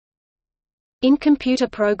In computer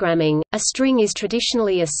programming, a string is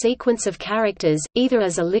traditionally a sequence of characters, either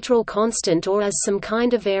as a literal constant or as some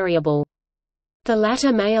kind of variable. The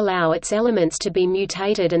latter may allow its elements to be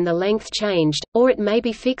mutated and the length changed, or it may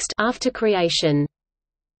be fixed after creation.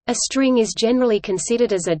 A string is generally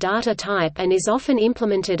considered as a data type and is often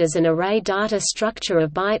implemented as an array data structure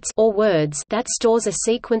of bytes or words that stores a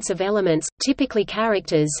sequence of elements, typically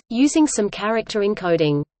characters, using some character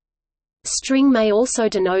encoding. String may also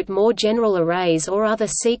denote more general arrays or other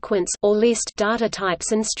sequence or list data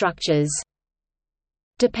types and structures.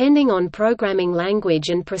 Depending on programming language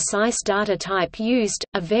and precise data type used,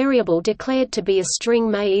 a variable declared to be a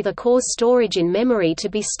string may either cause storage in memory to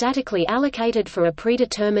be statically allocated for a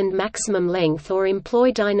predetermined maximum length or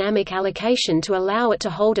employ dynamic allocation to allow it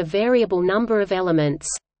to hold a variable number of elements.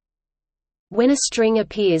 When a string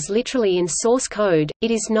appears literally in source code,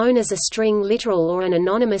 it is known as a string literal or an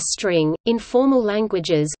anonymous string. In formal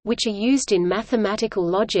languages, which are used in mathematical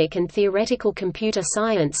logic and theoretical computer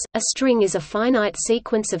science, a string is a finite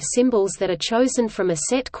sequence of symbols that are chosen from a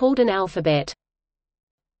set called an alphabet.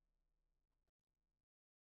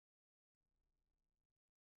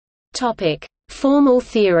 Topic: Formal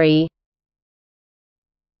theory.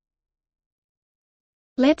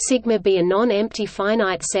 Let sigma be a non-empty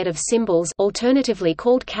finite set of symbols, alternatively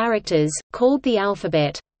called characters, called the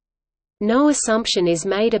alphabet. No assumption is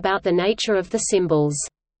made about the nature of the symbols.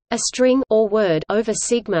 A string or word over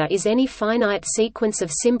sigma is any finite sequence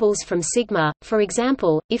of symbols from sigma. For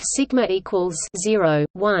example, if sigma equals 0,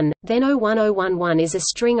 1, then 01011 is a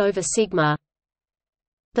string over sigma.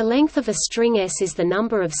 The length of a string S is the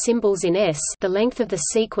number of symbols in S, the length of the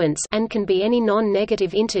sequence, and can be any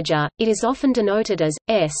non-negative integer. It is often denoted as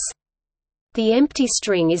S. The empty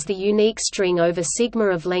string is the unique string over sigma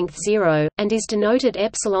of length 0, and is denoted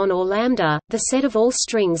epsilon or lambda. The set of all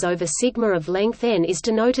strings over sigma of length n is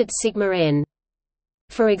denoted sigma n.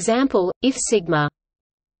 For example, if sigma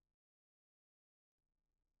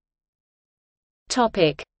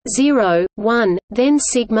 0, 1, then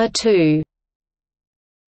sigma 2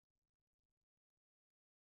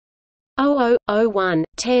 0001,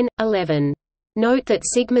 10, 11. Note that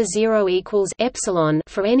sigma 0 equals epsilon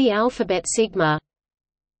for any alphabet sigma.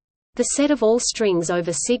 The set of all strings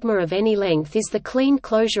over sigma of any length is the clean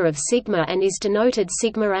closure of sigma and is denoted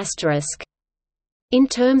sigma asterisk. In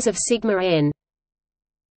terms of sigma n,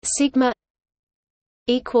 sigma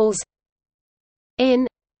equals n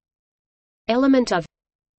element of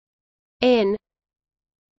n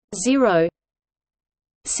 0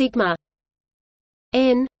 sigma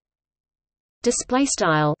n display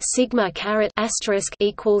style sigma caret asterisk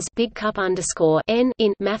equals big cup underscore n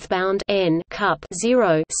in mathbound n cup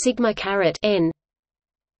 0 sigma caret n.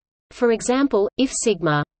 For example, if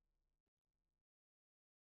sigma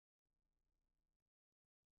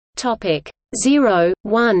 0,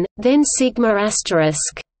 1, then sigma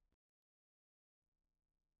asterisk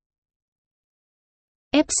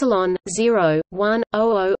epsilon 0, 1,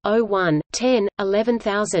 0001, 10,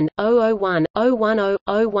 11000, 001, 010,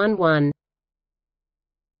 011.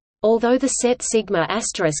 Although the set sigma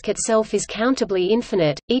asterisk itself is countably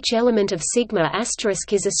infinite, each element of sigma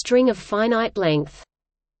asterisk is a string of finite length.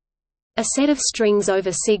 A set of strings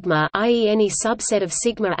over sigma, i.e. any subset of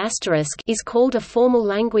sigma asterisk, is called a formal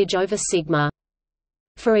language over sigma.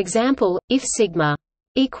 For example, if sigma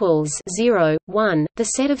equals 0, 1, the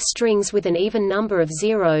set of strings with an even number of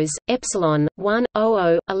zeros, epsilon 1,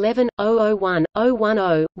 00, 11, 001,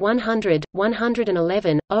 010, 100,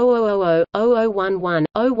 111, 0000, 0011,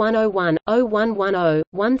 0101, 0110,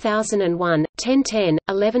 1001, 1010,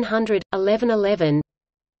 1100, 1111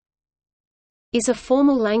 is a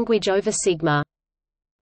formal language over sigma.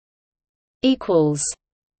 Equals.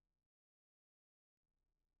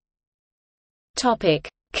 Topic: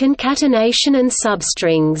 Concatenation and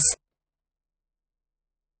substrings.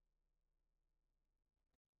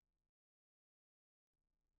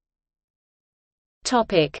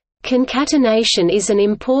 Topic: Concatenation is an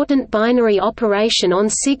important binary operation on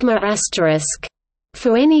sigma asterisk.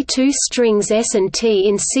 For any two strings S and T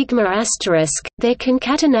in sigma asterisk, their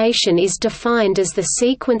concatenation is defined as the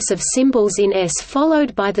sequence of symbols in S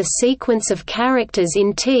followed by the sequence of characters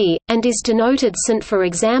in T, and is denoted ST. For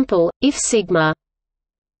example, if sigma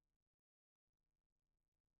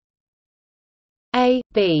A,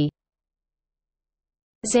 B,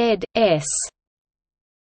 Z, S.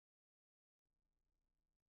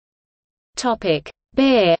 Topic: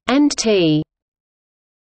 Bear and T.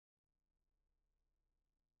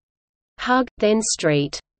 Hug, then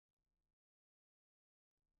street.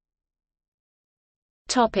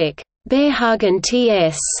 Topic: Bear hug and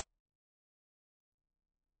TS.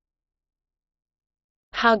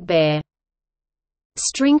 Hug bear.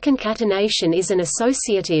 String concatenation is an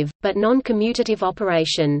associative, but non-commutative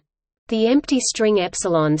operation. The empty string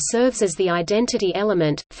epsilon serves as the identity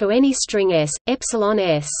element, for any string s, epsilon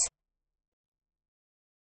s.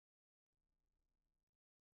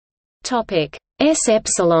 S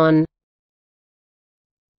epsilon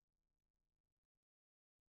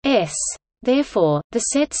s. Therefore, the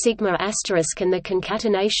set sigma asterisk and the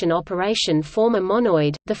concatenation operation form a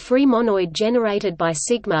monoid, the free monoid generated by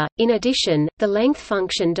sigma. In addition, the length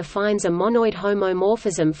function defines a monoid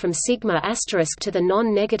homomorphism from sigma asterisk to the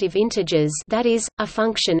non-negative integers, that is, a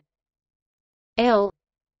function L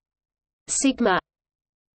sigma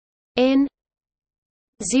n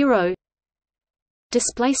 0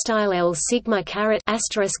 display style L sigma caret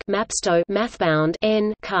asterisk mapsto mathbound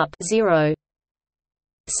n cup 0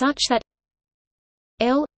 such that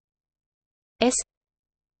L S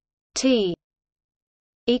T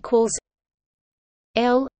equals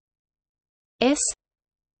L S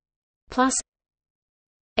plus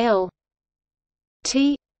L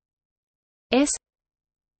T S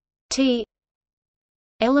T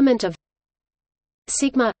element of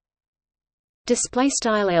sigma display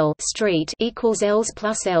style L street equals L's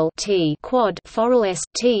plus L T quad forall S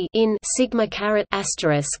T in sigma caret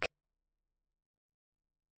asterisk.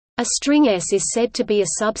 A string S is said to be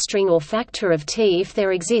a substring or factor of T if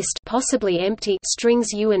there exist possibly empty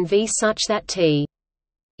strings U and V such that T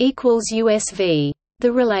equals USV.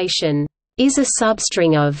 The relation is a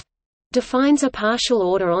substring of defines a partial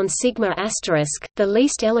order on sigma asterisk, the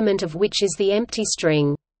least element of which is the empty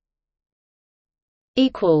string.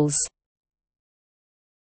 Equals.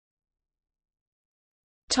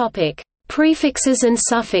 Topic: Prefixes and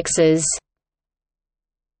suffixes.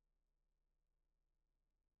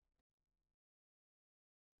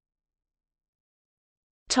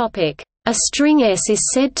 A string S is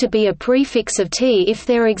said to be a prefix of T if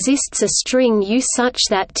there exists a string U such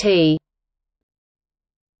that T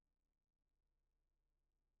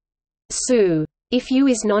SU. If U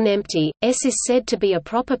is non-empty, S is said to be a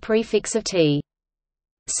proper prefix of T.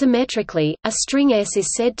 Symmetrically, a string S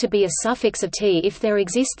is said to be a suffix of T if there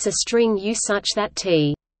exists a string U such that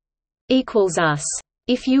T equals US.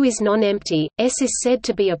 If U is non-empty, S is said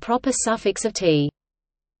to be a proper suffix of T.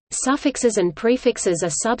 Suffixes and prefixes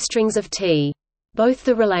are substrings of T. Both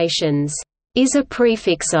the relations is a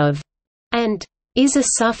prefix of and is a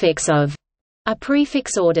suffix of are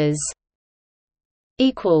prefix orders.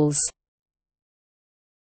 Equals.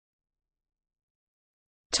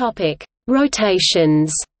 Topic: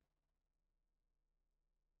 Rotations.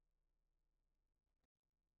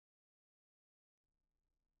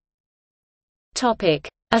 Topic: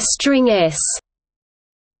 A string S.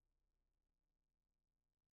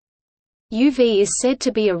 UV is said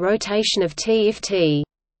to be a rotation of T if T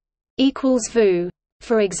equals VU.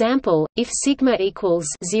 For example, if sigma equals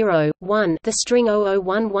 0, 1, the string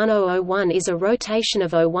 00110001 is a rotation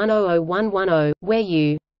of 01001110, where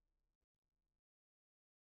U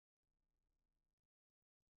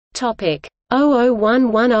topic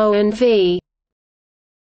 00110 and V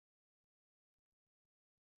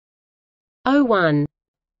 01.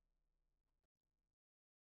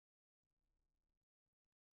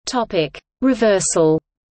 Topic: Reversal.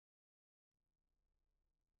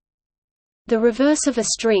 The reverse of a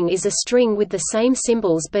string is a string with the same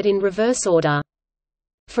symbols but in reverse order.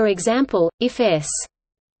 For example, if S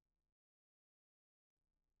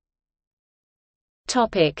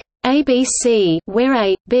topic ABC, where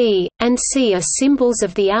A, B, and C are symbols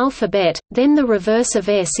of the alphabet, then the reverse of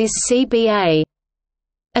S is CBA.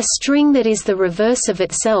 A string that is the reverse of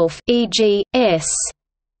itself, e.g., S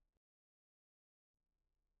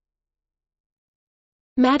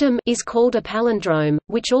Madam is called a palindrome,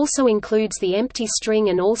 which also includes the empty string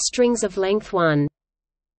and all strings of length 1.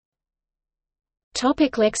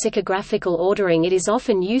 Topic: lexicographical ordering. It is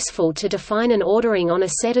often useful to define an ordering on a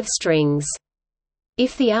set of strings.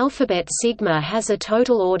 If the alphabet sigma has a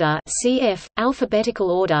total order cf.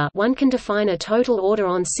 alphabetical order, one can define a total order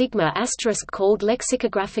on sigma asterisk called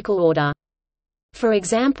lexicographical order. For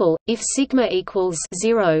example, if sigma equals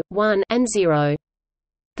 0, 1, and 0.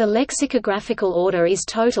 The lexicographical order is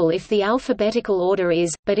total if the alphabetical order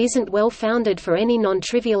is, but isn't well-founded for any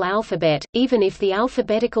non-trivial alphabet, even if the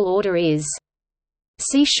alphabetical order is.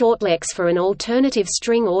 See shortlex for an alternative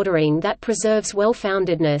string ordering that preserves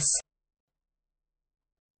well-foundedness.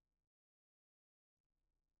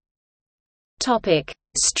 Topic: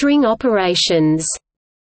 String operations.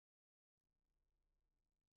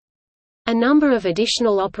 A number of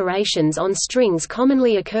additional operations on strings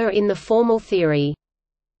commonly occur in the formal theory.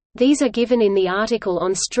 These are given in the article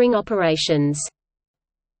on string operations.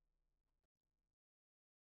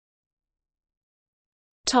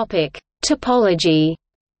 Topology.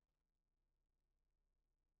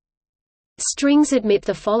 Strings admit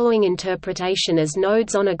the following interpretation as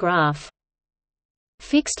nodes on a graph.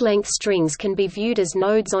 Fixed-length strings can be viewed as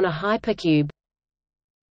nodes on a hypercube.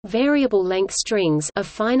 Variable-length strings of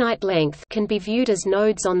finite length can be viewed as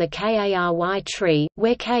nodes on the K-A-R-Y tree,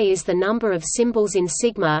 where K is the number of symbols in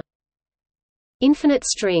sigma. Infinite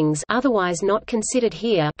strings, otherwise not considered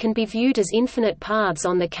here, can be viewed as infinite paths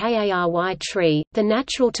on the K-A-R-Y tree. The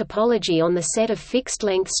natural topology on the set of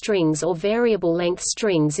fixed-length strings or variable-length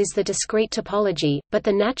strings is the discrete topology, but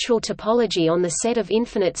the natural topology on the set of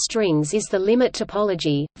infinite strings is the limit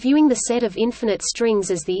topology, viewing the set of infinite strings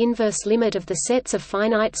as the inverse limit of the sets of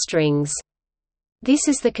finite strings. This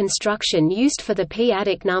is the construction used for the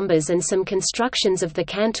p-adic numbers and some constructions of the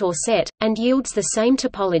Cantor set, and yields the same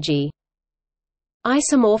topology.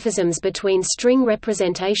 Isomorphisms between string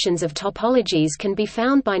representations of topologies can be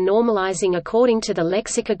found by normalizing according to the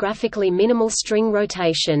lexicographically minimal string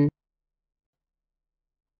rotation.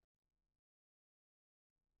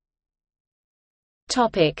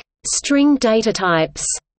 String datatypes.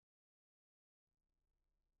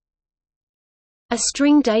 A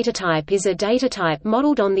string datatype is a datatype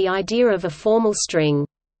modeled on the idea of a formal string.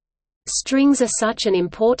 Strings are such an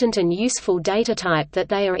important and useful datatype that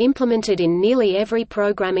they are implemented in nearly every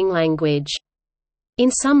programming language. In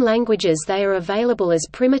some languages they are available as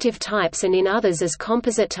primitive types and in others as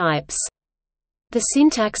composite types. The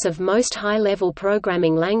syntax of most high-level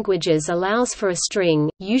programming languages allows for a string,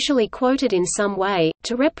 usually quoted in some way,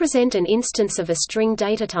 to represent an instance of a string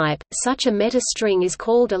datatype. Such a meta-string is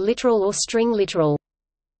called a literal or string literal.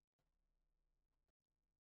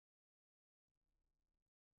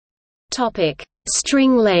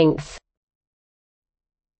 String length.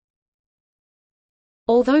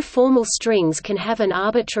 Although formal strings can have an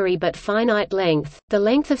arbitrary but finite length, the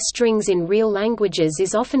length of strings in real languages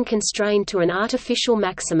is often constrained to an artificial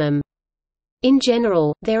maximum. In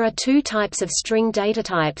general, there are two types of string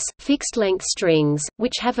datatypes: fixed-length strings,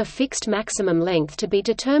 which have a fixed maximum length to be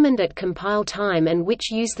determined at compile time and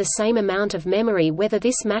which use the same amount of memory whether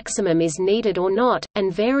this maximum is needed or not,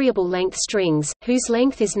 and variable-length strings, whose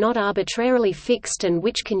length is not arbitrarily fixed and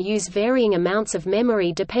which can use varying amounts of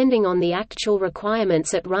memory depending on the actual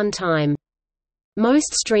requirements at runtime.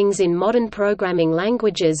 Most strings in modern programming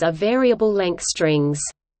languages are variable-length strings.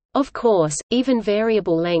 Of course, even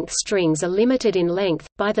variable-length strings are limited in length,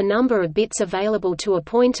 by the number of bits available to a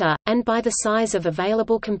pointer, and by the size of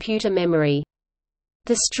available computer memory.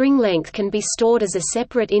 The string length can be stored as a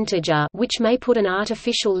separate integer, which may put an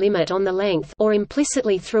artificial limit on the length, or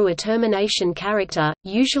implicitly through a termination character,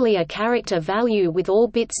 usually a character value with all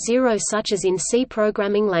bits 0 such as in C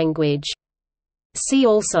programming language. See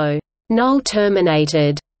also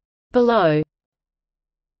Null-terminated below.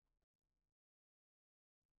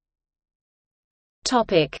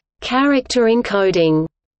 Character encoding.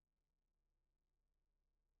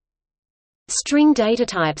 String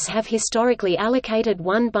datatypes have historically allocated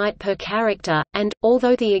 1 byte per character, and,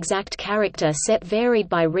 although the exact character set varied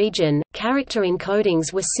by region, character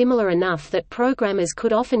encodings were similar enough that programmers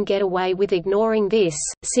could often get away with ignoring this,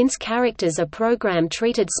 since characters are program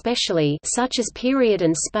treated specially, such as period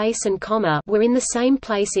and space and comma were in the same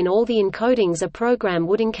place in all the encodings a program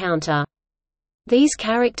would encounter. These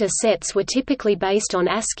character sets were typically based on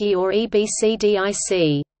ASCII or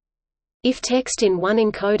EBCDIC. If text in one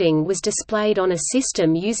encoding was displayed on a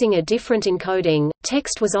system using a different encoding,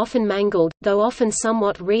 text was often mangled, though often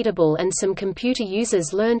somewhat readable, and some computer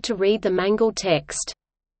users learned to read the mangled text.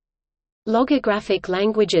 Logographic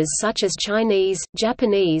languages such as Chinese,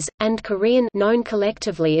 Japanese, and Korean, known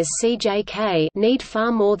collectively as CJK, need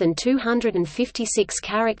far more than 256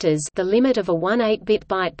 characters, the limit of a 1/8-bit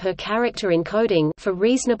byte per character encoding, for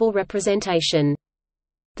reasonable representation.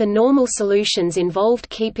 The normal solutions involved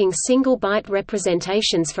keeping single-byte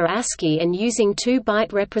representations for ASCII and using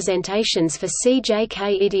 2-byte representations for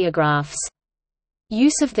CJK ideographs.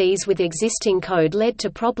 Use of these with existing code led to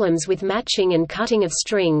problems with matching and cutting of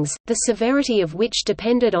strings, the severity of which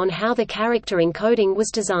depended on how the character encoding was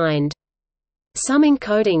designed. Some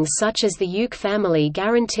encodings such as the Uke family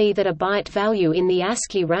guarantee that a byte value in the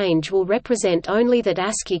ASCII range will represent only that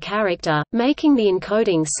ASCII character, making the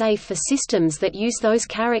encoding safe for systems that use those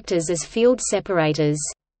characters as field separators.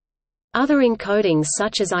 Other encodings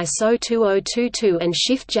such as ISO 2022 and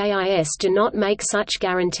Shift-JIS do not make such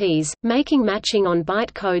guarantees, making matching on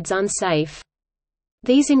byte codes unsafe.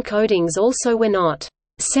 These encodings also were not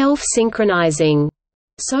self-synchronizing,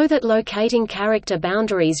 so that locating character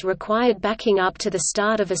boundaries required backing up to the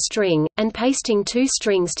start of a string, and pasting two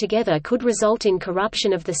strings together could result in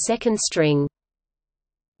corruption of the second string.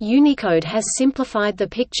 Unicode has simplified the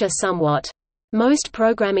picture somewhat. Most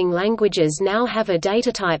programming languages now have a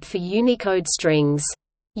datatype for Unicode strings.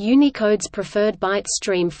 Unicode's preferred byte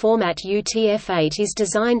stream format UTF-8 is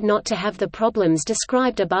designed not to have the problems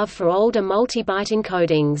described above for older multi-byte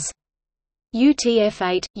encodings.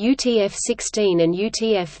 UTF-8, UTF-16 and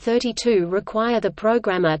UTF-32 require the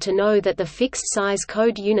programmer to know that the fixed-size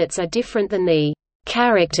code units are different than the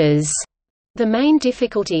characters. The main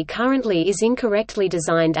difficulty currently is incorrectly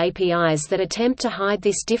designed APIs that attempt to hide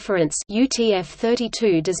this difference.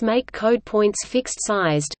 UTF-32 does make code points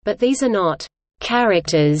fixed-sized, but these are not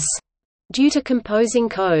characters due to composing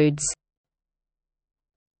codes.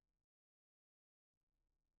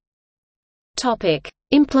 Topic: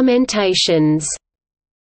 Implementations.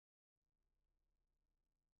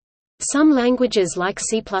 Some languages like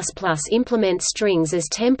C++ implement strings as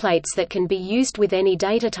templates that can be used with any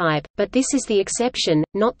datatype, but this is the exception,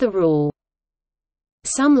 not the rule.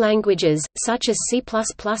 Some languages, such as C++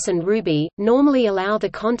 and Ruby, normally allow the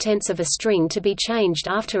contents of a string to be changed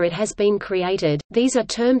after it has been created. These are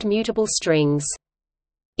termed mutable strings.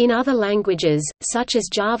 In other languages, such as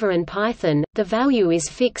Java and Python, the value is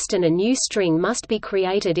fixed and a new string must be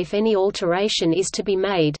created if any alteration is to be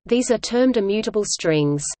made. These are termed immutable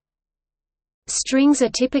strings. Strings are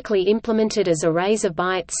typically implemented as arrays of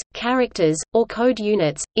bytes, characters, or code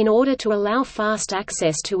units, in order to allow fast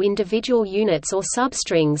access to individual units or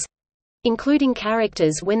substrings—including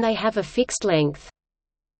characters when they have a fixed length.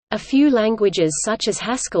 A few languages such as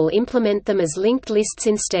Haskell implement them as linked lists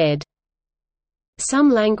instead. Some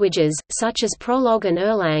languages, such as Prolog and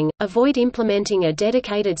Erlang, avoid implementing a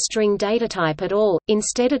dedicated string datatype at all,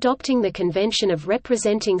 instead adopting the convention of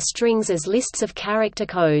representing strings as lists of character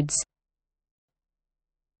codes.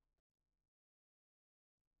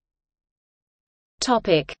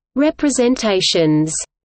 Representations.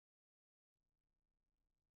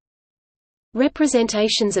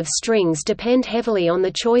 Representations of strings depend heavily on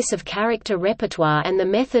the choice of character repertoire and the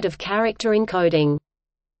method of character encoding.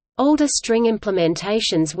 Older string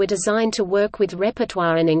implementations were designed to work with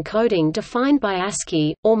repertoire and encoding defined by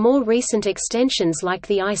ASCII, or more recent extensions like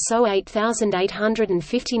the ISO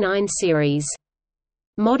 8859 series.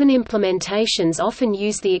 Modern implementations often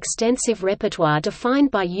use the extensive repertoire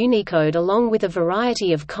defined by Unicode along with a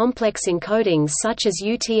variety of complex encodings such as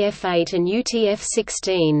UTF-8 and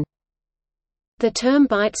UTF-16. The term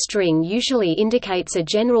byte string usually indicates a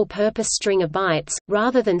general-purpose string of bytes,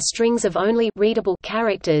 rather than strings of only readable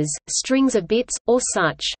characters, strings of bits, or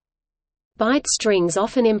such. Byte strings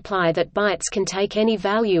often imply that bytes can take any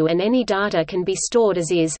value and any data can be stored as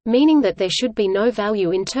is, meaning that there should be no value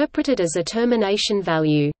interpreted as a termination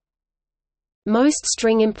value. Most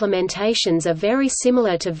string implementations are very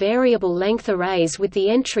similar to variable length arrays with the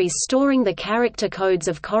entries storing the character codes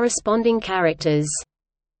of corresponding characters.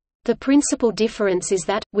 The principal difference is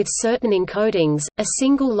that, with certain encodings, a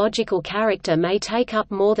single logical character may take up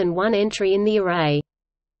more than one entry in the array.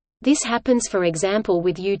 This happens for example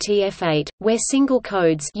with UTF-8, where single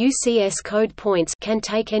codes UCS code points can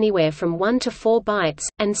take anywhere from 1 to 4 bytes,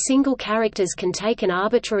 and single characters can take an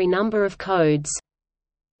arbitrary number of codes.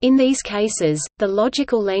 In these cases, the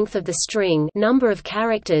logical length of the string number of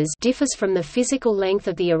characters differs from the physical length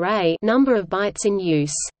of the array number of bytes in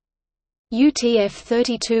use.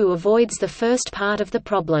 UTF-32 avoids the first part of the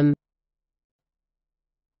problem.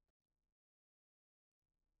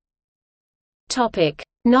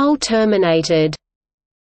 Null-terminated.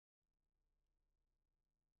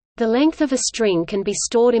 The length of a string can be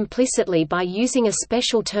stored implicitly by using a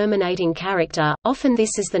special terminating character, often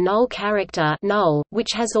this is the null character null,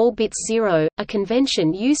 which has all bits 0, a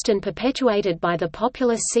convention used and perpetuated by the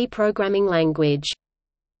popular C programming language.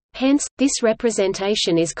 Hence, this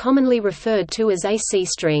representation is commonly referred to as a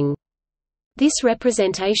C-string. This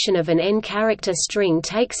representation of an n-character string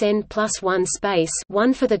takes n plus 1 space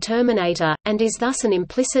 1 for the terminator, and is thus an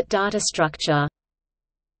implicit data structure.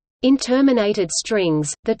 In terminated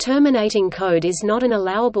strings, the terminating code is not an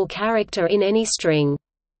allowable character in any string.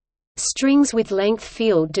 Strings with length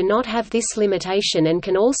field do not have this limitation and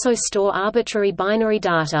can also store arbitrary binary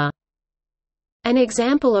data. An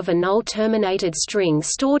example of a null-terminated string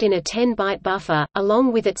stored in a 10-byte buffer,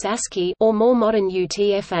 along with its ASCII or more modern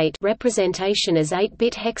UTF-8 representation as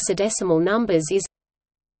 8-bit hexadecimal numbers is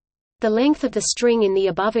the length of the string in the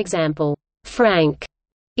above example. Frank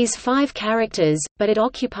is 5 characters, but it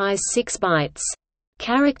occupies 6 bytes.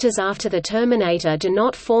 Characters after the terminator do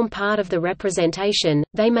not form part of the representation,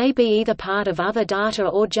 they may be either part of other data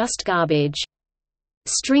or just garbage.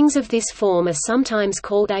 Strings of this form are sometimes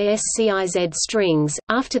called ASCIZ strings,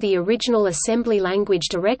 after the original assembly language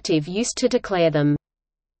directive used to declare them.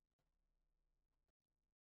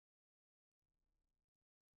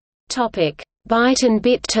 Byte and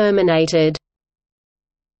bit-terminated.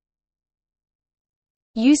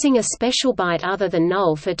 Using a special byte other than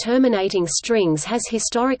null for terminating strings has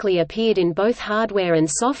historically appeared in both hardware and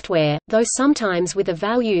software, though sometimes with a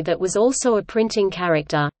value that was also a printing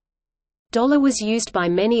character. $ was used by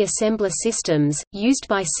many assembler systems, used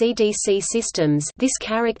by CDC systems this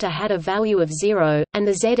character had a value of 0, and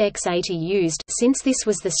the ZX80 used since this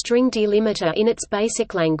was the string delimiter in its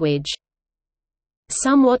basic language.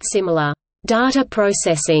 Somewhat similar, data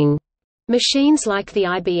processing machines like the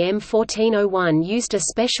IBM 1401 used a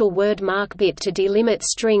special word mark bit to delimit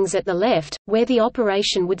strings at the left, where the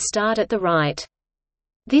operation would start at the right.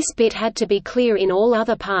 This bit had to be clear in all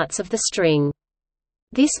other parts of the string.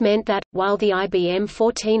 This meant that, while the IBM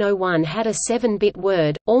 1401 had a 7-bit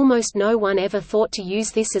word, almost no one ever thought to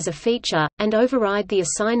use this as a feature, and override the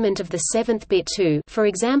assignment of the 7th bit to, for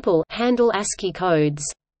example, handle ASCII codes.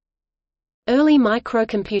 Early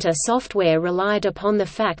microcomputer software relied upon the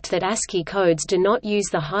fact that ASCII codes do not use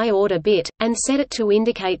the high-order bit, and set it to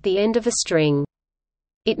indicate the end of a string.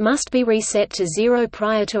 It must be reset to 0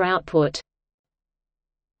 prior to output.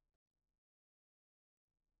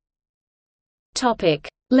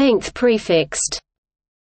 Length-prefixed.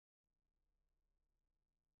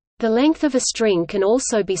 The length of a string can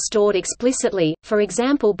also be stored explicitly, for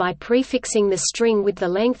example by prefixing the string with the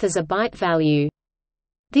length as a byte value.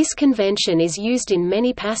 This convention is used in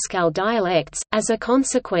many Pascal dialects. As a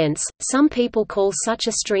consequence, some people call such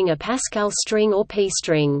a string a Pascal string or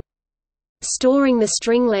p-string. Storing the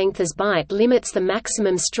string length as byte limits the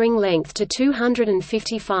maximum string length to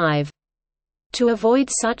 255. To avoid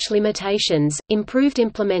such limitations, improved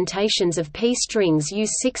implementations of p-strings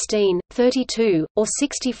use 16, 32, or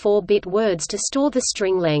 64-bit words to store the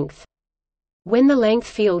string length. When the length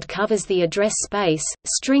field covers the address space,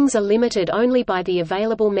 strings are limited only by the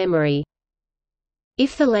available memory.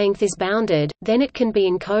 If the length is bounded, then it can be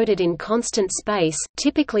encoded in constant space,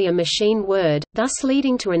 typically a machine word, thus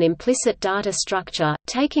leading to an implicit data structure,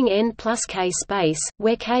 taking n plus k space,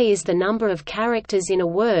 where k is the number of characters in a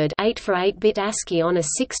word, 8 for 8-bit ASCII on a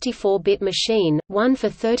 64-bit machine, 1 for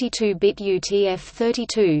 32-bit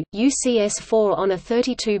UTF-32, UCS-4 on a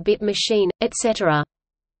 32-bit machine, etc.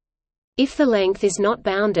 If the length is not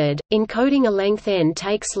bounded, encoding a length n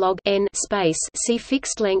takes log n space see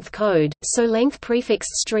fixed-length code, so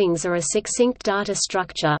length-prefixed strings are a succinct data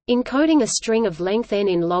structure, encoding a string of length n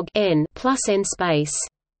in log n plus n space.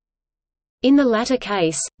 In the latter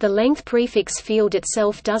case, the length prefix field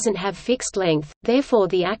itself doesn't have fixed length, therefore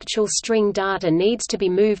the actual string data needs to be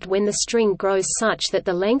moved when the string grows such that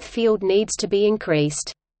the length field needs to be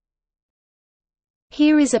increased.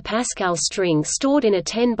 Here is a Pascal string stored in a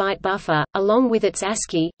 10-byte buffer, along with its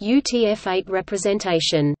ASCII, UTF-8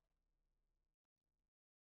 representation.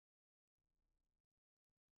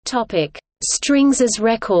 Strings as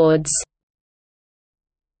records.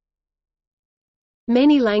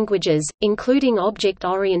 Many languages, including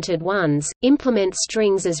object-oriented ones, implement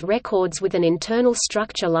strings as records with an internal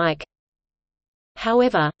structure like.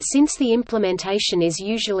 However, since the implementation is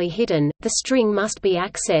usually hidden, the string must be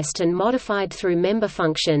accessed and modified through member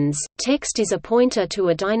functions. Text is a pointer to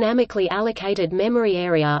a dynamically allocated memory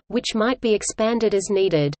area, which might be expanded as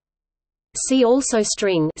needed. See also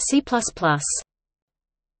string C++.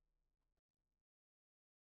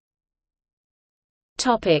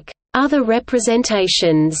 Topic: Other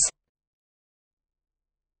representations.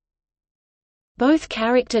 Both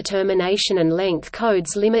character termination and length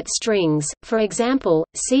codes limit strings, for example,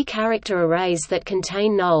 C character arrays that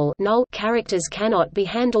contain null characters cannot be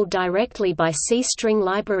handled directly by C string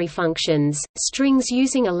library functions. Strings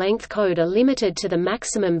using a length code are limited to the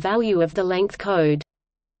maximum value of the length code.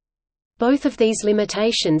 Both of these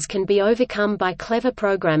limitations can be overcome by clever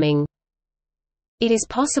programming. It is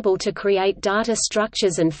possible to create data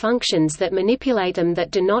structures and functions that manipulate them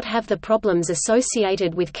that do not have the problems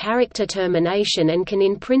associated with character termination and can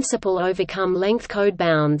in principle overcome length code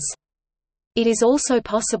bounds. It is also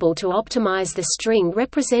possible to optimize the string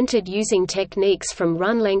represented using techniques from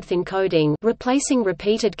run-length encoding, replacing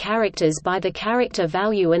repeated characters by the character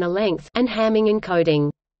value and a length, and hamming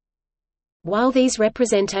encoding. While these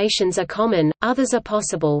representations are common, others are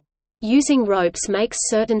possible. Using ropes makes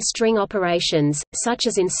certain string operations, such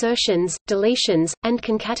as insertions, deletions, and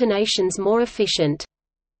concatenations more efficient.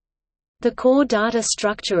 The core data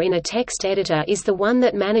structure in a text editor is the one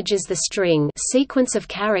that manages the string sequence of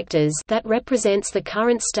characters that represents the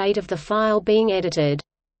current state of the file being edited.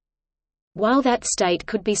 While that state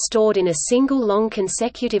could be stored in a single long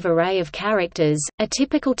consecutive array of characters, a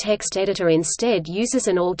typical text editor instead uses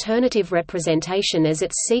an alternative representation as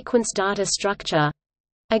its sequence data structure.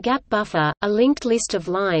 a gap buffer, a linked list of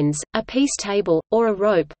lines, a piece table, or a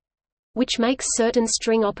rope, which makes certain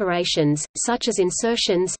string operations, such as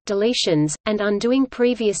insertions, deletions, and undoing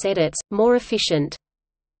previous edits, more efficient.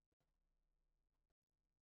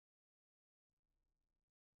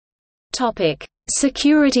 Topic: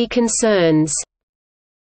 Security concerns.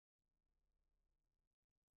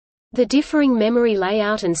 The differing memory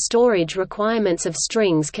layout and storage requirements of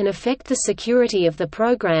strings can affect the security of the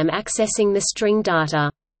program accessing the string data.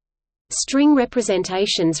 String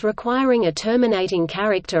representations requiring a terminating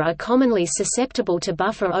character are commonly susceptible to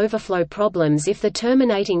buffer overflow problems if the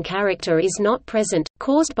terminating character is not present,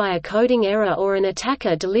 caused by a coding error or an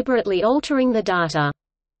attacker deliberately altering the data.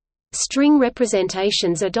 String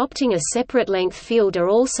representations adopting a separate length field are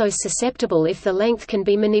also susceptible if the length can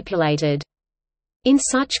be manipulated. In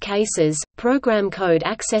such cases, program code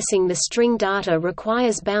accessing the string data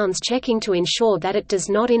requires bounds checking to ensure that it does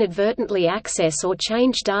not inadvertently access or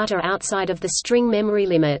change data outside of the string memory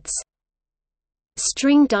limits.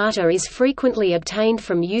 String data is frequently obtained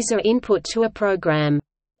from user input to a program.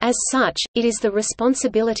 As such, it is the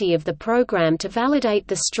responsibility of the program to validate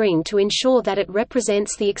the string to ensure that it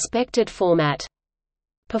represents the expected format.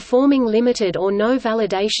 Performing limited or no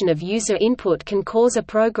validation of user input can cause a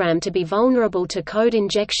program to be vulnerable to code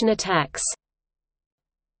injection attacks.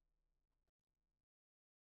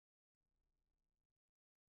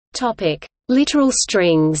 Topic: Literal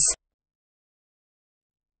strings.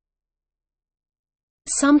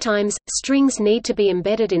 Sometimes, strings need to be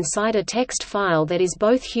embedded inside a text file that is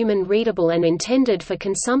both human-readable and intended for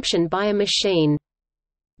consumption by a machine.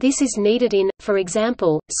 This is needed in, for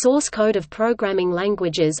example, source code of programming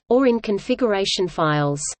languages, or in configuration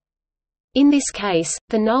files. In this case,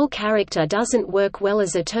 the null character doesn't work well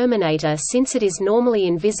as a terminator since it is normally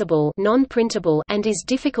invisible, non-printable, and is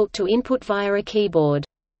difficult to input via a keyboard.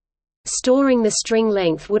 Storing the string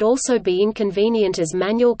length would also be inconvenient as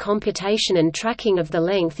manual computation and tracking of the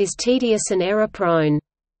length is tedious and error-prone.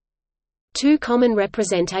 Two common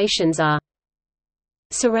representations are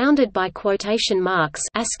surrounded by quotation marks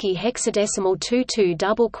ASCII hexadecimal 22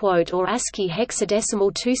 double quote or ASCII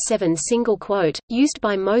hexadecimal 27 single quote, used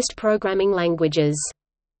by most programming languages.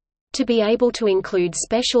 To be able to include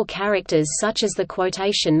special characters such as the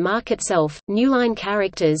quotation mark itself, newline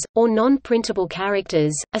characters, or non-printable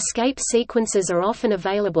characters, escape sequences are often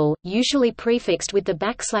available, usually prefixed with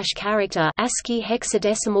the / character ASCII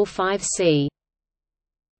hexadecimal 5C.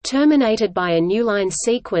 Terminated by a newline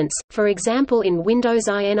sequence, for example in Windows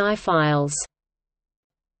INI files.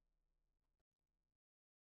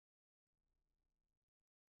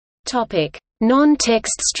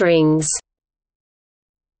 Non-text strings.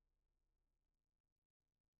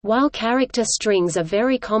 While character strings are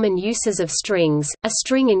very common uses of strings, a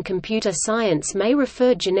string in computer science may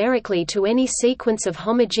refer generically to any sequence of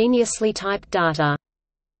homogeneously typed data.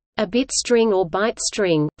 A bit string or byte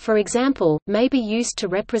string, for example, may be used to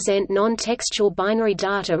represent non-textual binary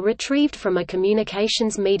data retrieved from a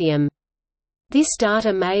communications medium. This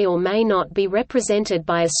data may or may not be represented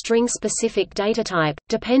by a string-specific datatype,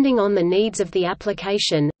 depending on the needs of the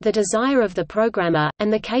application, the desire of the programmer,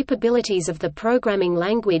 and the capabilities of the programming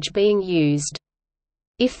language being used.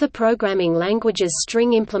 If the programming language's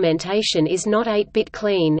string implementation is not 8-bit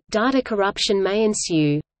clean, data corruption may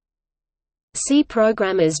ensue. C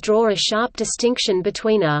programmers draw a sharp distinction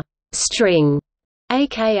between a string,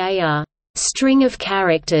 aka a string of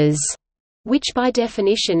characters, which by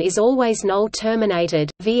definition is always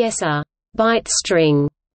null-terminated, vs a byte string,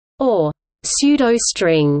 or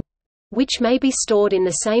pseudo-string, which may be stored in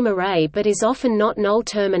the same array but is often not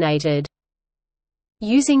null-terminated.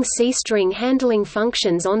 Using C-string handling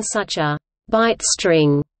functions on such a byte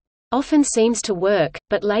string often seems to work,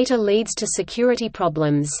 but later leads to security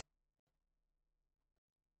problems.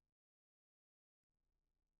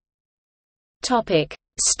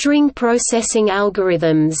 String processing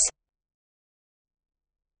algorithms.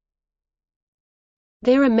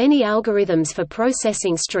 There are many algorithms for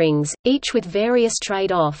processing strings, each with various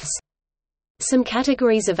trade-offs. Some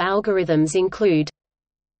categories of algorithms include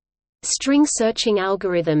string searching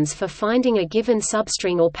algorithms for finding a given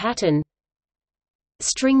substring or pattern,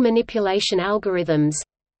 string manipulation algorithms,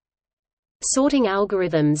 sorting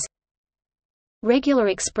algorithms, regular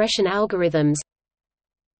expression algorithms,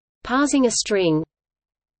 parsing a string,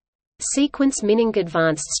 sequence mining.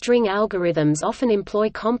 Advanced string algorithms often employ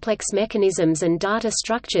complex mechanisms and data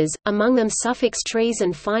structures, among them suffix trees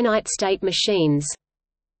and finite state machines.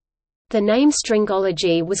 The name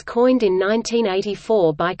stringology was coined in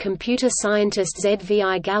 1984 by computer scientist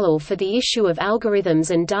Z.V.I. Gallel for the issue of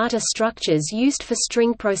algorithms and data structures used for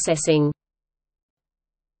string processing.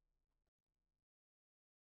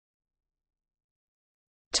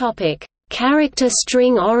 Character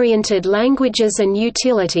string-oriented languages and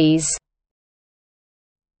utilities.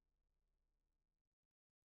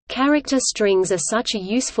 Character strings are such a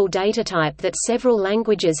useful datatype that several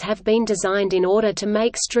languages have been designed in order to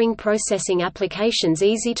make string processing applications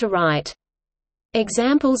easy to write.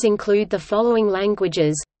 Examples include the following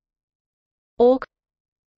languages: Awk,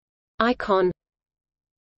 Icon,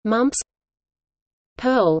 Mumps,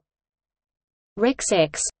 Perl,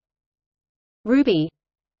 Rexx, Ruby,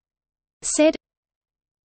 Sed,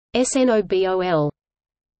 Snobol,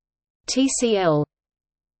 TCL,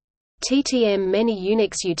 TTM. Many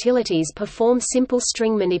Unix utilities perform simple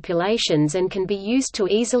string manipulations and can be used to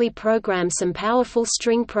easily program some powerful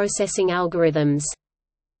string processing algorithms.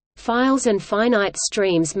 Files and finite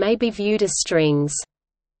streams may be viewed as strings.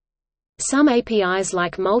 Some APIs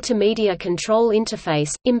like Multimedia Control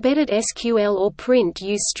Interface, Embedded SQL or Print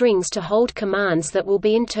use strings to hold commands that will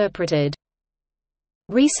be interpreted.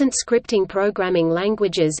 Recent scripting programming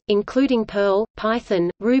languages, including Perl,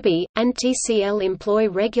 Python, Ruby, and TCL, employ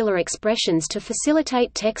regular expressions to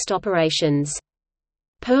facilitate text operations.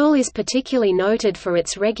 Perl is particularly noted for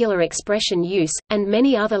its regular expression use, and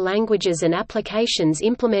many other languages and applications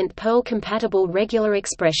implement Perl-compatible regular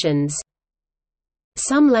expressions.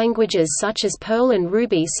 Some languages such as Perl and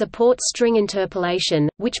Ruby support string interpolation,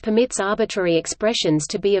 which permits arbitrary expressions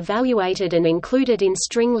to be evaluated and included in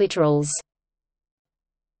string literals.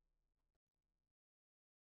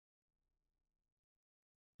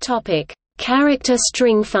 Character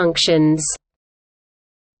string functions.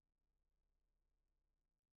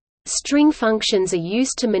 String functions are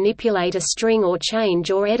used to manipulate a string or change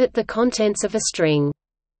or edit the contents of a string.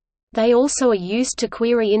 They also are used to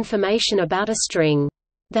query information about a string.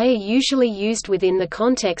 They are usually used within the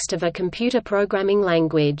context of a computer programming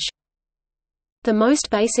language. The most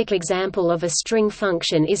basic example of a string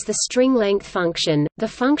function is the string length function, the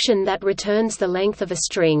function that returns the length of a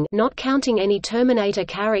string, not counting any terminator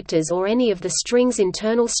characters or any of the string's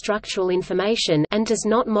internal structural information, and does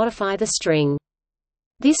not modify the string.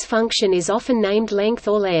 This function is often named length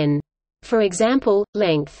or len. For example,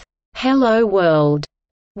 length hello world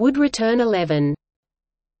would return 11.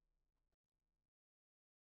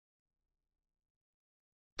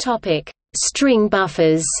 Topic: String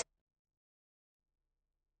buffers.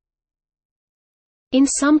 In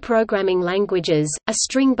some programming languages, a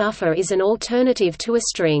string buffer is an alternative to a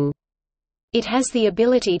string. It has the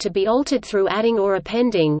ability to be altered through adding or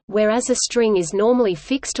appending, whereas a string is normally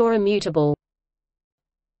fixed or immutable.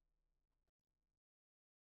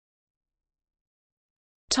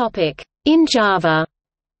 In Java.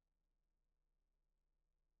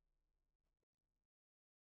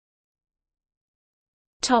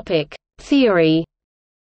 Theory.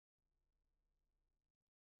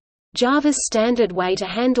 Java's standard way to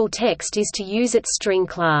handle text is to use its string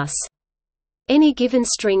class. Any given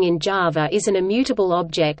string in Java is an immutable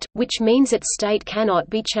object, which means its state cannot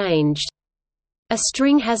be changed. A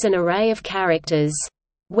string has an array of characters.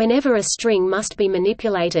 Whenever a string must be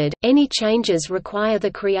manipulated, any changes require the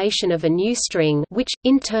creation of a new string, which,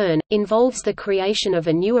 in turn, involves the creation of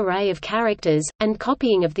a new array of characters, and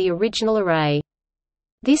copying of the original array.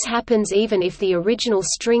 This happens even if the original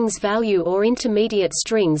string's value or intermediate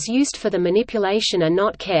strings used for the manipulation are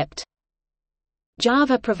not kept.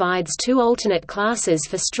 Java provides two alternate classes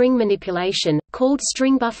for string manipulation, called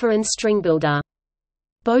stringbuffer and stringbuilder.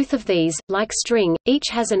 Both of these, like string, each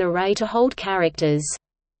has an array to hold characters.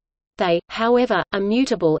 They, however, are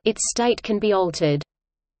mutable, its state can be altered.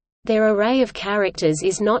 Their array of characters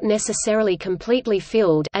is not necessarily completely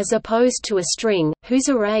filled, as opposed to a string, whose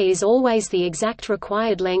array is always the exact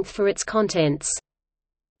required length for its contents.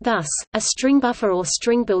 Thus, a stringbuffer or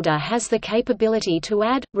stringbuilder has the capability to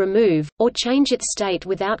add, remove, or change its state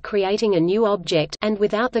without creating a new object and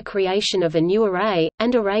without the creation of a new array,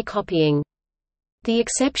 and array copying. The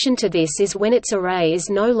exception to this is when its array is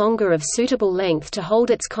no longer of suitable length to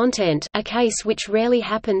hold its content, a case which rarely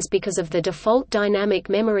happens because of the default dynamic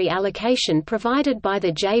memory allocation provided by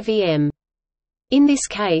the JVM. In this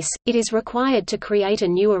case, it is required to create a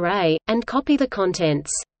new array, and copy the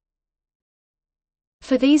contents.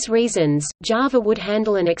 For these reasons, Java would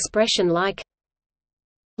handle an expression like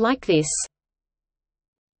this.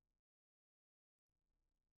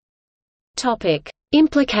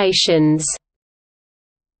 Implications.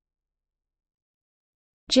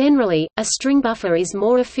 Generally, a string buffer is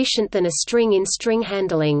more efficient than a string in string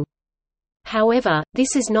handling. However,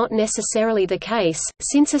 this is not necessarily the case,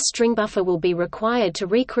 since a string buffer will be required to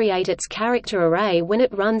recreate its character array when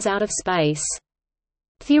it runs out of space.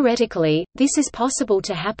 Theoretically, this is possible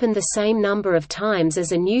to happen the same number of times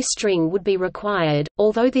as a new string would be required,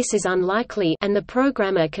 although this is unlikely and the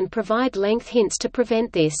programmer can provide length hints to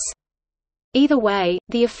prevent this. Either way,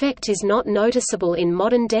 the effect is not noticeable in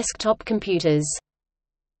modern desktop computers.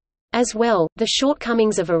 As well, the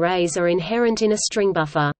shortcomings of arrays are inherent in a string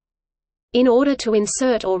buffer. In order to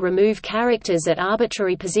insert or remove characters at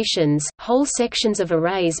arbitrary positions, whole sections of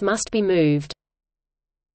arrays must be moved.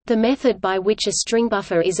 The method by which a string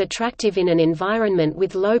buffer is attractive in an environment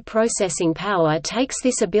with low processing power takes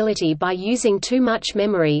this ability by using too much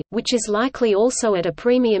memory, which is likely also at a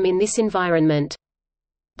premium in this environment.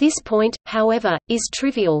 This point, however, is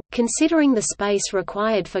trivial, considering the space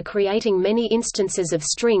required for creating many instances of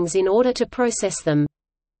strings in order to process them.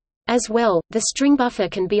 As well, the string buffer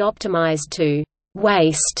can be optimized to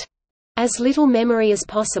waste as little memory as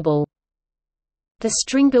possible. The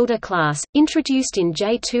string builder class, introduced in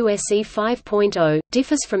J2SE 5.0,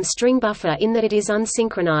 differs from string buffer in that it is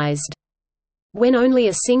unsynchronized. When only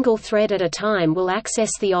a single thread at a time will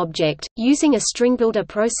access the object, using a string builder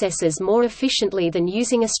processes more efficiently than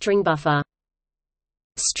using a string buffer.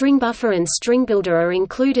 String buffer and string builder are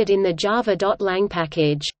included in the java.lang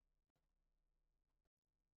package.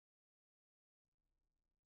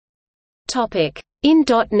 In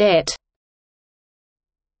 .NET,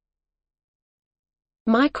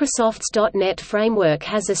 Microsoft's .NET framework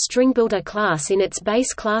has a string builder class in its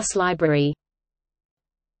base class library.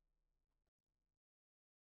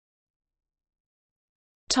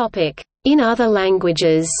 In other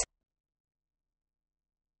languages,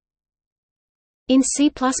 in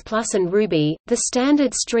C++ and Ruby, the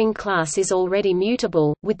standard string class is already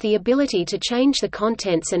mutable, with the ability to change the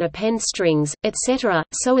contents and append strings, etc.,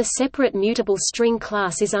 so a separate mutable string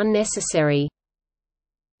class is unnecessary.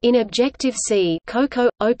 In Objective-C Cocoa,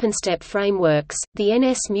 OpenStep frameworks, the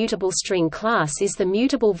NS mutable string class is the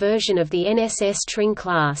mutable version of the NSS string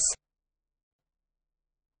class.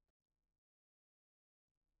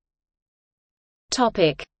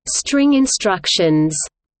 String instructions.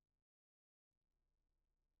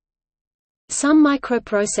 Some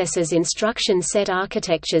microprocessors' instruction set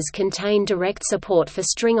architectures contain direct support for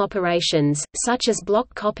string operations, such as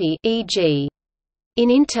block copy, e.g. in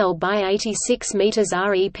Intel by86 meters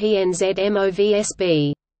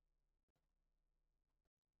REPNZMOVSB.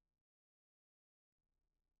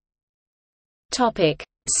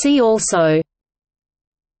 See also: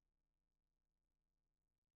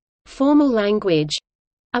 Formal language,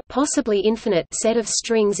 a possibly infinite set of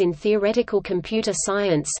strings in theoretical computer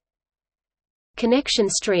science. Connection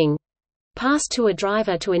string, passed to a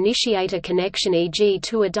driver to initiate a connection, e.g.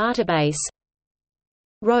 to a database.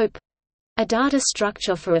 Rope, a data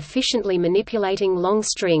structure for efficiently manipulating long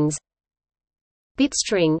strings.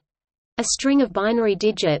 Bitstring, a string of binary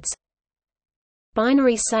digits.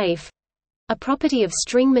 Binary safe, a property of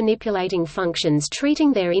string manipulating functions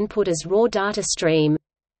treating their input as raw data stream.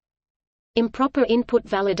 Improper input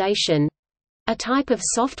validation, a type of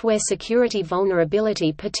software security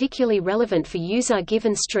vulnerability particularly relevant for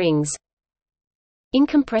user-given strings.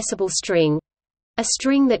 Incompressible string, a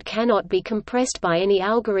string that cannot be compressed by any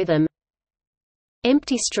algorithm.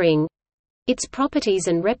 Empty string, its properties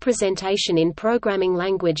and representation in programming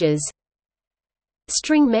languages.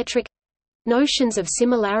 String metric, notions of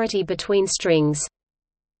similarity between strings.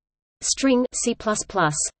 String C++,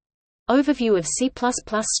 overview of C++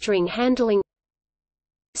 string handling.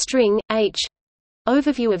 String H,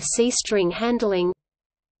 overview of C string handling.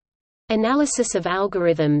 Analysis of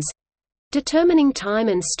algorithms, determining time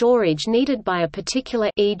and storage needed by a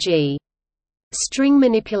particular, e.g. string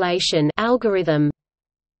manipulation algorithm.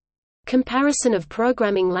 Comparison of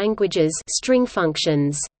programming languages, string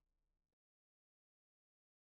functions.